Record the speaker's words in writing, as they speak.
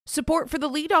Support for the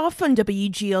Leadoff on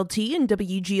WGLT and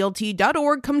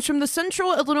WGLT.org comes from the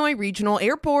Central Illinois Regional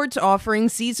Airport, offering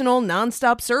seasonal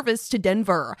nonstop service to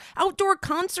Denver. Outdoor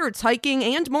concerts, hiking,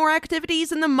 and more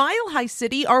activities in the Mile High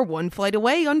City are one flight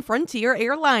away on Frontier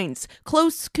Airlines.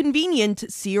 Close, convenient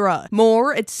Sierra.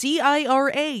 More at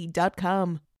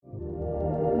CIRA.com.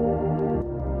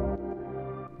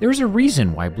 There's a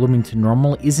reason why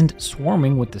Bloomington-Normal isn't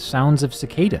swarming with the sounds of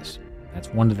cicadas. That's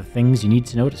one of the things you need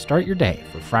to know to start your day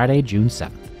for Friday, June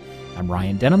 7th. I'm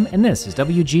Ryan Denham, and this is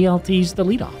WGLT's The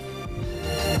Leadoff.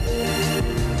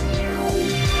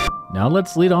 Now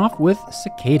let's lead off with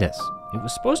cicadas. It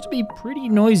was supposed to be pretty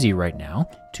noisy right now.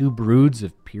 Two broods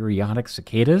of periodic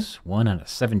cicadas, one on a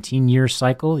 17-year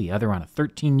cycle, the other on a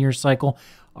 13-year cycle,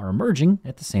 are emerging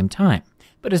at the same time.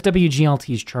 But as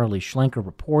WGLT's Charlie Schlenker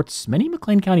reports, many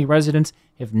McLean County residents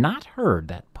have not heard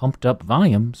that pumped-up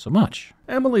volume so much.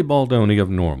 Emily Baldoni of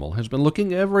Normal has been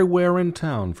looking everywhere in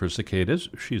town for cicadas.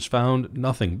 She's found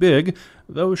nothing big,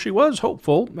 though she was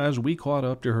hopeful as we caught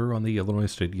up to her on the Illinois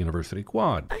State University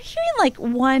quad. I'm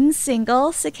hearing one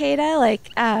single cicada,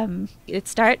 it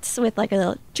starts with a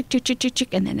little chick, chick, chick, chick,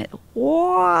 chick, and then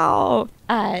wow.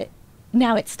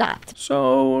 Now it stopped.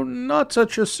 So, not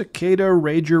such a cicada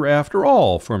rager after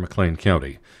all for McLean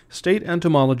County. State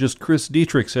entomologist Chris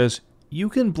Dietrich says you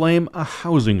can blame a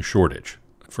housing shortage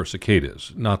for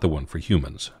cicadas, not the one for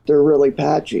humans. They're really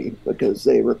patchy because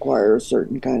they require a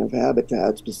certain kind of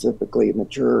habitat, specifically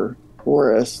mature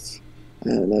forests.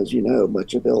 And as you know,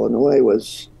 much of Illinois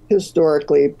was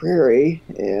historically prairie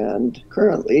and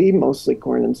currently mostly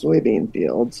corn and soybean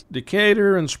fields.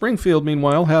 Decatur and Springfield,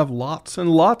 meanwhile, have lots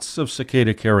and lots of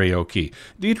cicada karaoke.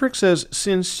 Dietrich says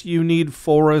since you need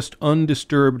forest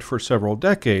undisturbed for several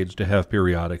decades to have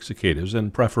periodic cicadas,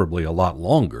 and preferably a lot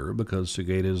longer because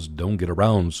cicadas don't get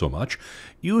around so much,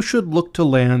 you should look to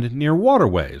land near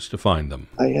waterways to find them.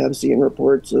 I have seen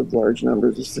reports of large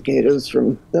numbers of cicadas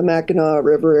from the Mackinac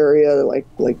River area, like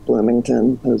Lake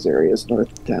Bloomington, those areas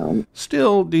north of town.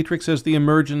 Still, Dietrich says the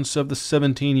emergence of the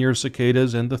 17-year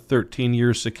cicadas and the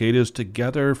 13-year cicadas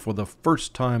together for the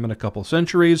first time in a couple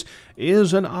centuries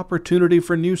is an opportunity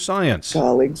for new science.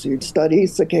 Colleagues who study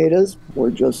cicadas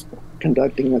were just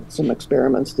conducting some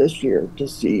experiments this year to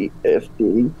see if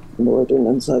the northern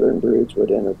and southern broods would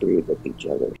interbreed with each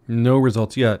other. No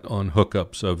results yet on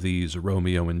hookups of these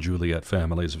Romeo and Juliet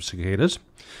families of cicadas.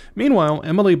 Meanwhile,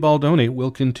 Emily Baldoni will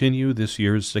continue this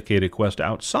year's cicada quest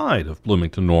outside of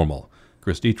Bloomington-Normal.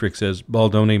 Chris Dietrich says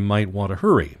Baldoni might want to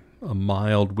hurry. A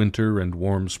mild winter and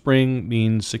warm spring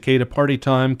means cicada party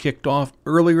time kicked off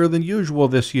earlier than usual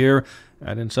this year,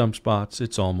 and in some spots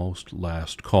it's almost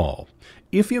last call.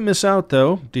 If you miss out,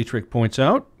 though, Dietrich points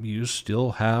out, you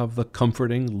still have the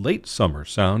comforting late summer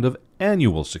sound of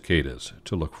annual cicadas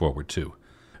to look forward to.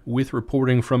 With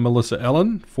reporting from Melissa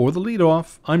Ellen, for The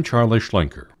Leadoff, I'm Charlie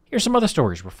Schlenker. Here's some other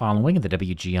stories we're following in the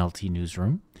WGLT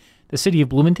newsroom. The city of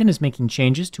Bloomington is making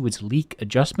changes to its leak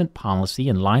adjustment policy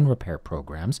and line repair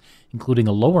programs, including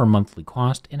a lower monthly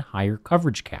cost and higher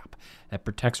coverage cap that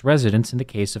protects residents in the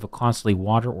case of a costly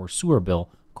water or sewer bill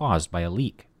caused by a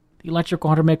leak. The electric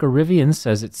automaker Rivian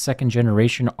says its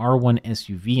second-generation R1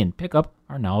 SUV and pickup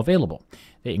are now available.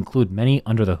 They include many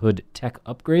under-the-hood tech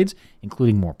upgrades,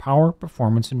 including more power,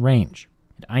 performance, and range.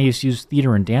 And ISU's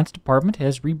Theater and Dance Department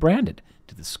has rebranded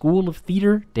to the School of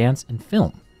Theater, Dance, and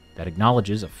Film. That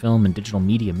acknowledges a film and digital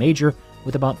media major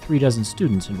with about 36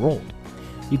 students enrolled.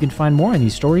 You can find more on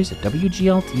these stories at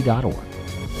WGLT.org.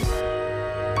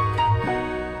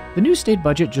 The new state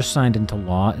budget just signed into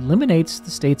law eliminates the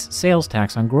state's sales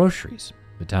tax on groceries.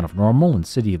 The town of Normal and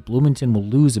city of Bloomington will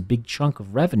lose a big chunk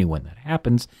of revenue when that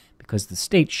happens because the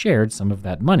state shared some of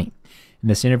that money. In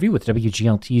this interview with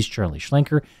WGLT's Charlie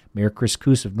Schlenker, Mayor Chris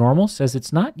Koos of Normal says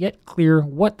it's not yet clear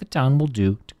what the town will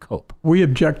do to cope. We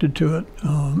objected to it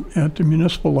at the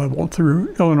municipal level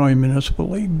through Illinois Municipal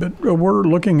League, but we're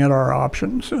looking at our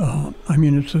options.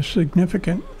 It's a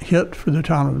significant hit for the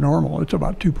town of Normal. It's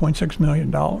about $2.6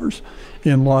 million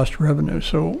in lost revenue.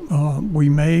 So we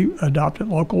may adopt it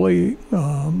locally,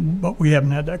 but we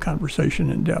haven't had that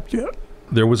conversation in depth yet.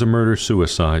 There was a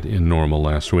murder-suicide in Normal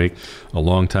last week. A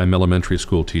longtime elementary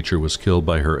school teacher was killed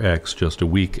by her ex just a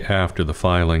week after the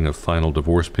filing of final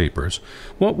divorce papers.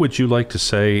 What would you like to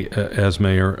say as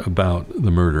mayor about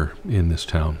the murder in this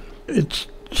town? It's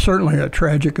certainly a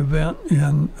tragic event,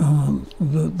 and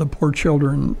the poor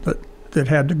children that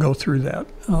had to go through that.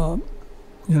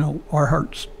 Our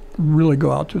hearts really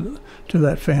go out to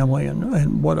that family,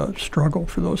 and what a struggle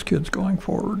for those kids going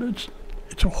forward.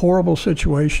 It's a horrible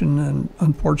situation, and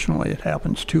unfortunately it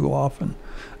happens too often.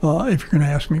 If you're going to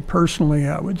ask me personally,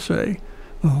 I would say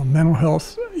mental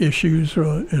health issues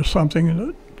is something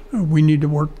that we need to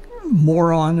work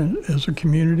more on as a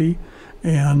community,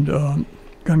 and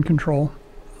gun control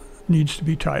needs to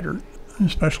be tighter,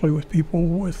 especially with people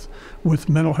with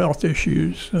mental health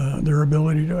issues. Their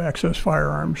ability to access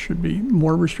firearms should be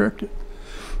more restricted.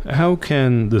 How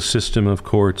can the system of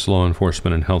courts, law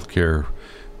enforcement, and healthcare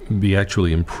be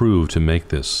actually improved to make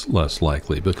this less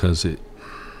likely? Because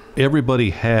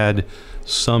everybody had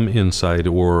some insight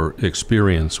or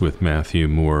experience with Matthew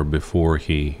Moore before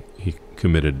he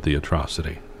committed the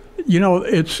atrocity.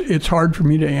 It's hard for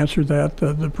me to answer that.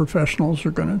 The professionals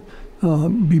are going to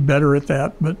be better at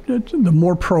that. But the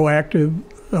more proactive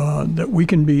that we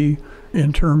can be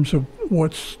in terms of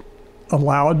what's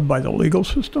allowed by the legal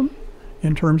system,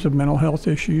 in terms of mental health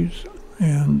issues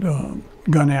and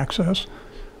gun access,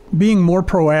 being more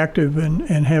proactive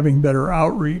and having better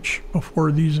outreach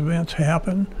before these events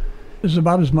happen is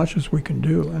about as much as we can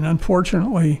do. And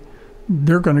unfortunately,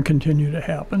 they're going to continue to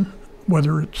happen,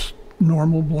 whether it's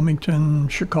Normal, Bloomington,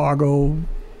 Chicago,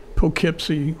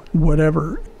 Poughkeepsie,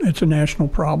 whatever. It's a national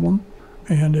problem,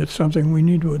 and it's something we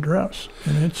need to address.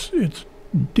 And it's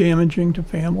damaging to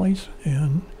families,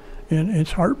 and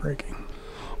it's heartbreaking.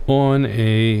 On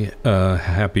a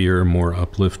happier, more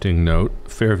uplifting note,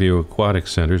 Fairview Aquatic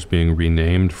Center is being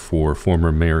renamed for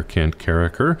former Mayor Kent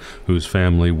Carricker, whose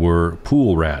family were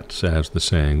pool rats, as the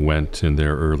saying went in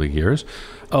their early years.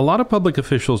 A lot of public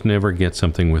officials never get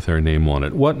something with their name on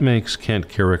it. What makes Kent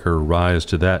Carricker rise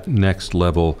to that next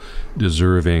level,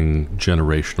 deserving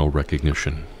generational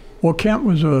recognition? Well, Kent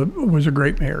was a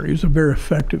great mayor. He was a very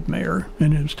effective mayor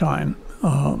in his time.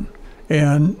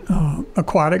 And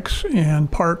aquatics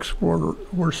and parks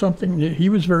were something that he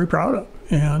was very proud of.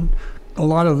 And a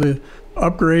lot of the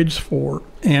upgrades for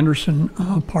Anderson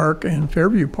Park and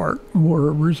Fairview Park were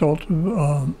a result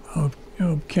of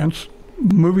Kent's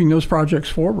moving those projects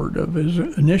forward, of his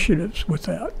initiatives with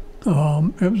that.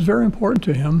 It was very important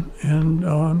to him,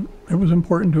 and it was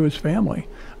important to his family.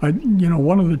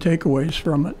 One of the takeaways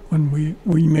from it when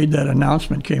we made that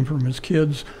announcement came from his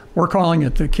kids. We're calling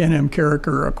it the Ken M.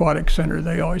 Carricker Aquatic Center.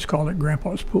 They always called it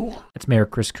Grandpa's Pool. That's Mayor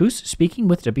Chris Koos speaking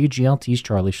with WGLT's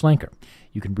Charlie Schlenker.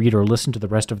 You can read or listen to the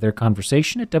rest of their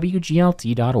conversation at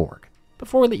WGLT.org.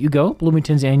 Before we let you go,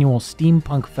 Bloomington's annual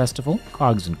Steampunk Festival,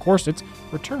 Cogs and Corsets,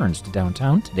 returns to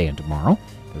downtown today and tomorrow.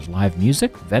 There's live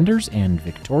music, vendors, and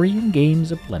Victorian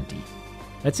games aplenty.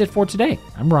 That's it for today.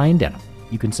 I'm Ryan Denham.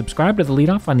 You can subscribe to The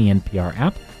Leadoff on the NPR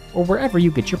app or wherever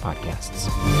you get your podcasts.